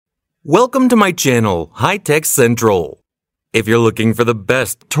Welcome to my channel, High Tech Central. If you're looking for the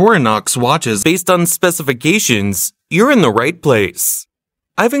best Victorinox watches based on specifications, you're in the right place.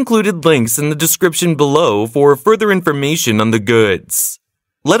 I've included links in the description below for further information on the goods.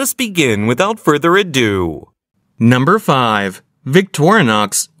 Let us begin without further ado. Number 5.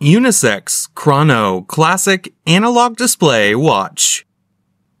 Victorinox Unisex Chrono Classic Analog Display Watch.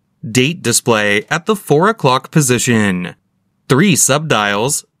 Date display at the 4 o'clock position. 3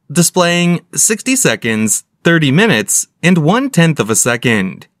 subdials displaying 60 seconds, 30 minutes, and 1/10 of a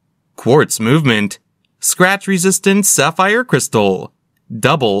second. Quartz movement. Scratch-resistant sapphire crystal.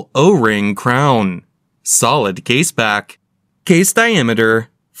 Double O-ring crown. Solid case back. Case diameter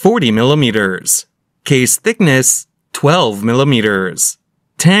 40 millimeters. Case thickness 12 millimeters.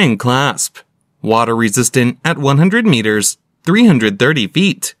 Tang clasp. Water resistant at 100 meters, 330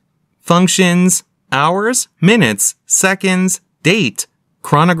 feet. Functions: hours, minutes, seconds, date,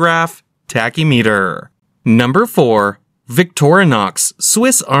 chronograph, tachymeter. Number 4. Victorinox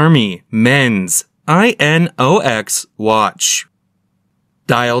Swiss Army Men's INOX Watch.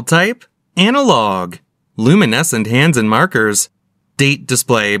 Dial type: analog. Luminescent hands and markers. Date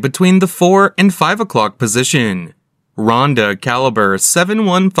display between the 4 and 5 o'clock position. Ronda caliber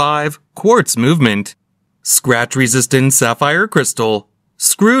 715 quartz movement. Scratch-resistant sapphire crystal.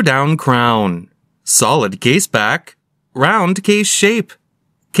 Screw-down crown. Solid case back. Round case shape.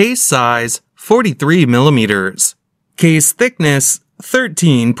 Case size 43 millimeters. Case thickness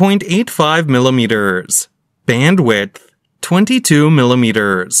 13.85 millimeters. Bandwidth 22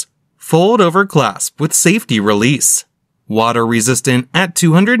 millimeters. Fold over clasp with safety release. Water resistant at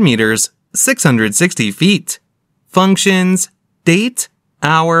 200 meters, 660 feet. Functions: date,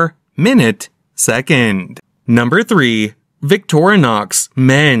 hour, minute, second. Number 3. Victorinox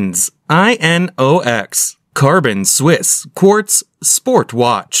Men's INOX Carbon Swiss Quartz Sport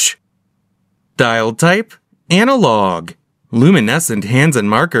Watch. Dial type: analog. Luminescent hands and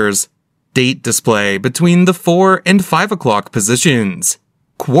markers. Date display between the 4 and 5 o'clock positions.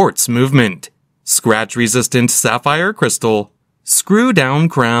 Quartz movement. Scratch-resistant sapphire crystal. Screw-down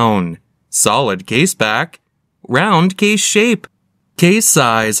crown. Solid case back. Round case shape. Case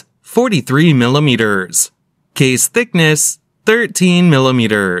size 43 millimeters. Case thickness 13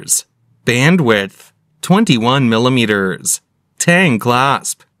 millimeters. Bandwidth 21 millimeters. Tang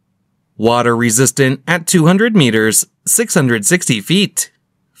clasp. Water resistant at 200 meters, 660 feet.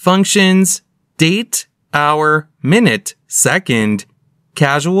 Functions: date, hour, minute, second.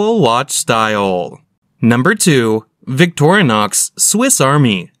 Casual watch style. Number 2. Victorinox Swiss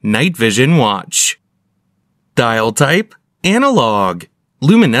Army Night Vision Watch. Dial type: analog.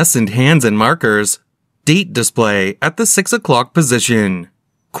 Luminescent hands and markers. Date display at the 6 o'clock position.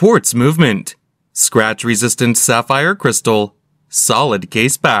 Quartz movement. Scratch-resistant sapphire crystal. Solid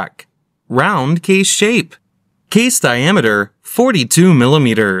case back. Round case shape. Case diameter 42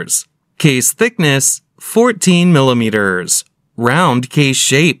 millimeters. Case thickness 14 millimeters. Round case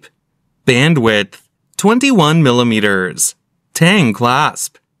shape. Bandwidth 21 millimeters. Tang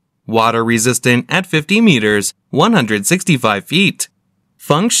clasp. Water resistant at 50 meters, 165 feet.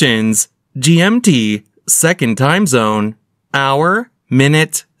 Functions: GMT, second time zone, hour,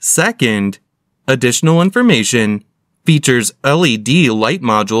 minute, second. Additional information: features LED light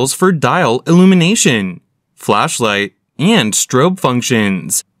modules for dial illumination, flashlight, and strobe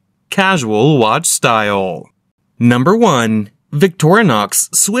functions. Casual watch style. Number 1.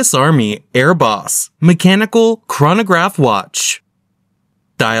 Victorinox Swiss Army Airboss Mechanical Chronograph Watch.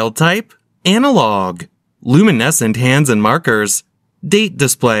 Dial type: analog. Luminescent hands and markers. Date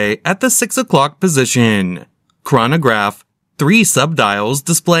display at the 6 o'clock position. Chronograph: 3 subdials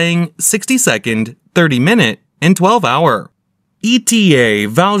displaying 60 second, 30 minute, and 12 hour. ETA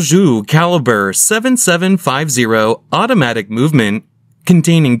Valjoux caliber 7750 automatic movement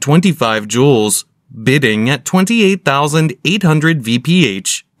containing 25 joules, bidding at 28,800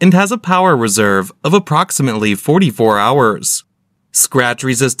 VPH and has a power reserve of approximately 44 hours.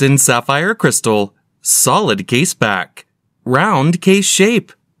 Scratch-resistant sapphire crystal, solid case back, round case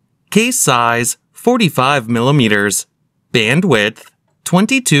shape, case size 45 millimeters, bandwidth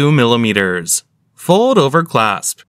 22 millimeters, fold over clasp.